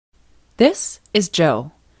This is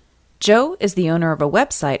Joe. Joe is the owner of a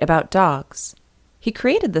website about dogs. He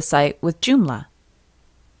created the site with Joomla.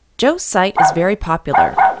 Joe's site is very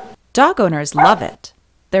popular. Dog owners love it.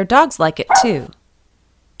 Their dogs like it too.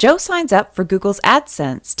 Joe signs up for Google's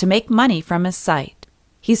AdSense to make money from his site.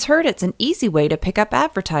 He's heard it's an easy way to pick up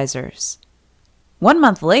advertisers. 1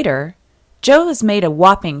 month later, Joe has made a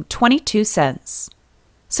whopping 22 cents.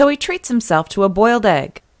 So he treats himself to a boiled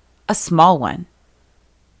egg, a small one.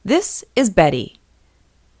 This is Betty.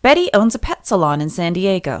 Betty owns a pet salon in San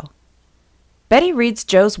Diego. Betty reads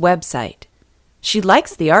Joe's website. She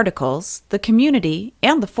likes the articles, the community,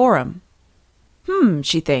 and the forum.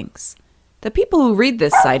 She thinks. The people who read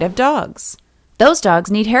this site have dogs. Those dogs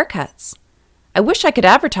need haircuts. I wish I could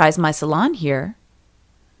advertise my salon here.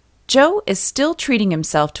 Joe is still treating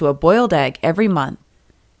himself to a boiled egg every month.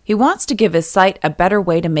 He wants to give his site a better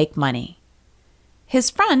way to make money. His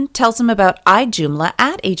friend tells him about ijoomla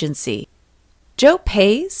ad agency. Joe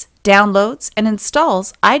pays, downloads, and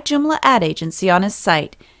installs ijoomla ad agency on his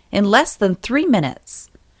site in less than 3 minutes,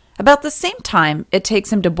 about the same time it takes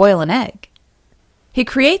him to boil an egg. He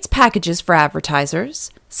creates packages for advertisers,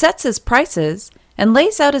 sets his prices, and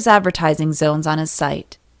lays out his advertising zones on his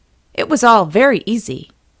site. It was all very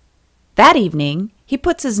easy. That evening, he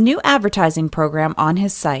puts his new advertising program on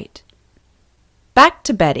his site. Back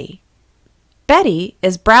to Betty. Betty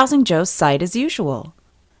is browsing Joe's site as usual,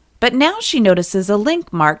 but now she notices a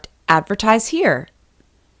link marked Advertise Here.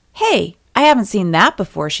 Hey, I haven't seen that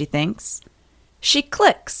before, she thinks. She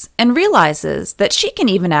clicks and realizes that she can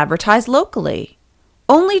even advertise locally.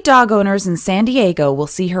 Only dog owners in San Diego will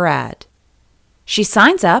see her ad. She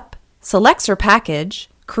signs up, selects her package,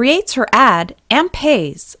 creates her ad, and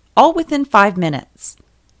pays, all within 5 minutes.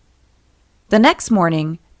 The next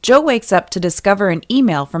morning, Joe wakes up to discover an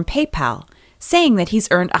email from PayPal saying that he's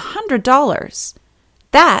earned $100.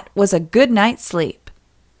 That was a good night's sleep.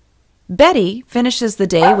 Betty finishes the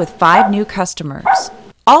day with 5 new customers,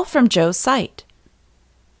 all from Joe's site.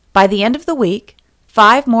 By the end of the week,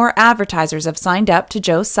 5 more advertisers have signed up to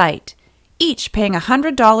Joe's site, each paying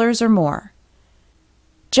 $100 or more.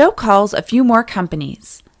 Joe calls a few more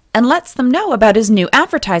companies and lets them know about his new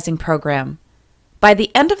advertising program. By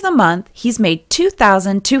the end of the month, he's made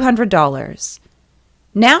 $2,200.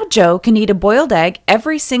 Now Joe can eat a boiled egg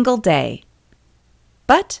every single day.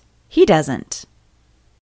 But he doesn't.